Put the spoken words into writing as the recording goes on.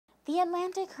The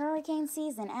Atlantic hurricane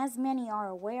season, as many are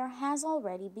aware, has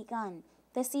already begun.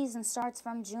 The season starts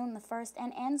from June the 1st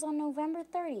and ends on November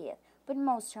 30th, but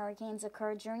most hurricanes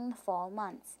occur during the fall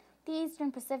months. The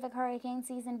Eastern Pacific hurricane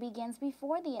season begins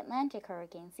before the Atlantic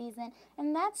hurricane season,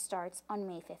 and that starts on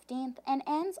May 15th and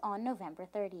ends on November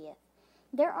 30th.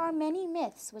 There are many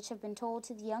myths which have been told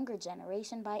to the younger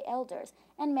generation by elders,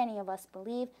 and many of us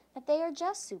believe that they are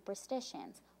just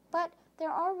superstitions. But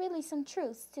there are really some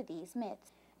truths to these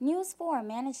myths. News 4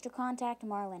 managed to contact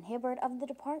Marlon Hibbert of the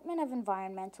Department of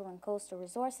Environmental and Coastal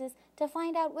Resources to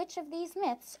find out which of these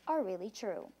myths are really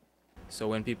true. So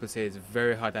when people say it's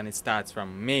very hot and it starts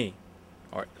from May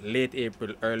or late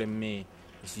April, early May,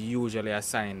 it's usually a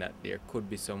sign that there could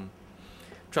be some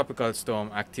tropical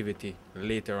storm activity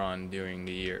later on during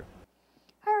the year.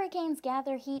 Hurricanes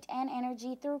gather heat and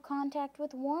energy through contact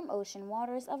with warm ocean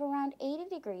waters of around 80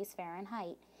 degrees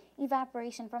Fahrenheit.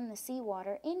 Evaporation from the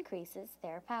seawater increases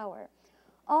their power.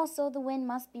 Also, the wind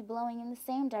must be blowing in the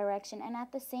same direction and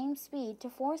at the same speed to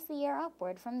force the air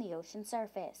upward from the ocean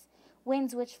surface.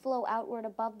 Winds which flow outward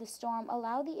above the storm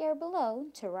allow the air below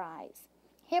to rise.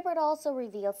 Hibbert also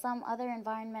revealed some other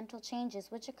environmental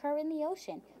changes which occur in the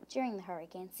ocean during the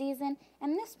hurricane season,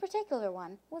 and this particular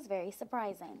one was very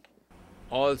surprising.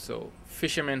 Also,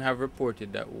 fishermen have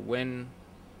reported that when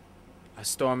a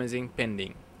storm is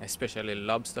impending, especially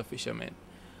lobster fishermen,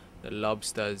 the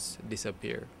lobsters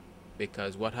disappear.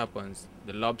 Because what happens,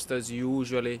 the lobsters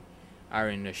usually are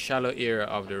in the shallow area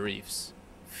of the reefs,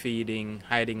 feeding,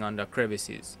 hiding under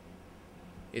crevices.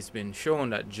 It's been shown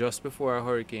that just before a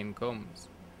hurricane comes,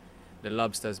 the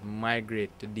lobsters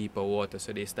migrate to deeper water,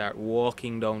 so they start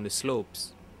walking down the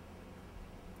slopes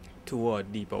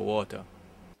toward deeper water.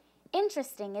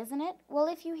 Interesting, isn't it? Well,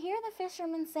 if you hear the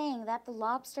fishermen saying that the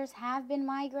lobsters have been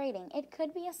migrating, it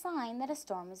could be a sign that a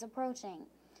storm is approaching.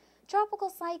 Tropical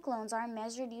cyclones are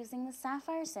measured using the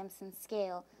Saffir-Simpson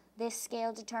scale. This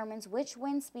scale determines which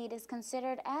wind speed is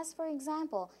considered as, for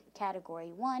example,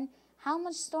 Category 1, how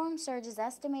much storm surge is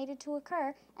estimated to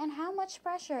occur, and how much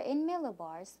pressure in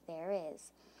millibars there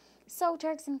is. So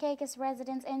Turks and Caicos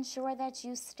residents, ensure that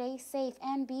you stay safe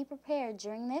and be prepared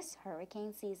during this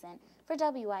hurricane season. For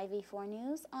WIV4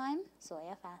 News, I'm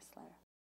Zoya Fassler.